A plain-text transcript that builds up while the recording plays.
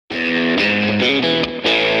Hello,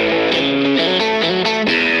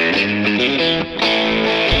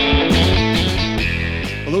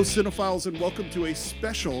 cinephiles, and welcome to a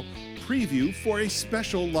special preview for a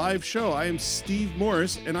special live show. I am Steve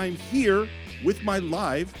Morris, and I'm here with my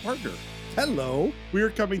live partner. Hello. We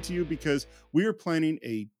are coming to you because we are planning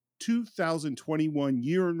a 2021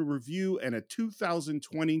 year in review and a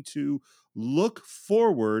 2022 look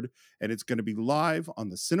forward, and it's going to be live on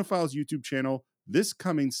the Cinephiles YouTube channel this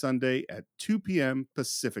coming Sunday at 2 p.m.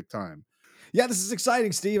 Pacific time. Yeah, this is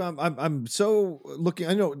exciting, Steve. I'm so looking.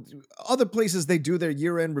 I know other places they do their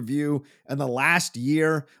year-end review in the last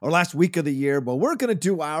year or last week of the year, but we're going to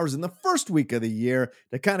do ours in the first week of the year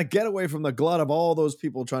to kind of get away from the glut of all those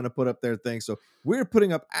people trying to put up their things. So we're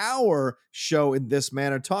putting up our show in this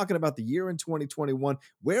manner, talking about the year in 2021,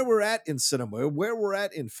 where we're at in cinema, where we're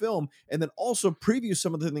at in film, and then also preview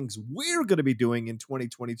some of the things we're going to be doing in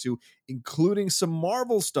 2022, including some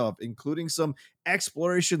Marvel stuff, including some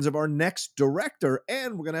explorations of our next director,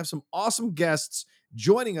 and we're going to have some awesome guests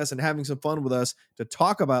joining us and having some fun with us to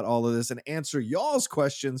talk about all of this and answer y'all's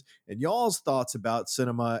questions and y'all's thoughts about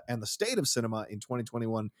cinema and the state of cinema in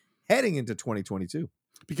 2021 heading into 2022.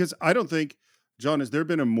 Because I don't think, John, has there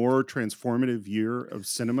been a more transformative year of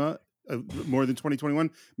cinema more than 2021?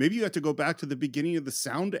 Maybe you have to go back to the beginning of the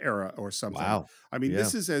sound era or something. Wow. I mean,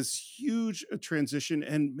 This is as huge a transition,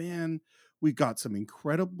 and man, we got some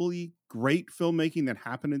incredibly great filmmaking that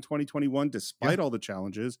happened in 2021, despite all the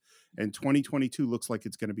challenges. And 2022 looks like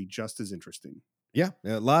it's going to be just as interesting. Yeah,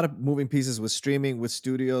 a lot of moving pieces with streaming, with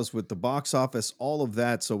studios, with the box office, all of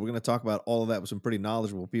that. So we're going to talk about all of that with some pretty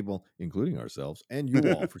knowledgeable people, including ourselves and you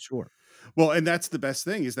all for sure. Well, and that's the best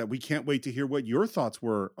thing, is that we can't wait to hear what your thoughts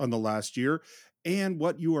were on the last year and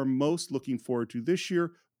what you are most looking forward to this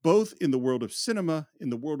year, both in the world of cinema, in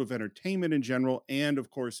the world of entertainment in general, and of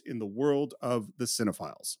course, in the world of the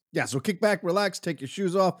cinephiles. Yeah, so kick back, relax, take your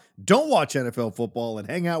shoes off, don't watch NFL football, and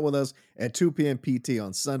hang out with us at 2 p.m. PT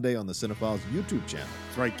on Sunday on the Cinephiles YouTube channel.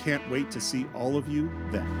 So I can't wait to see all of you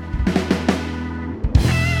then.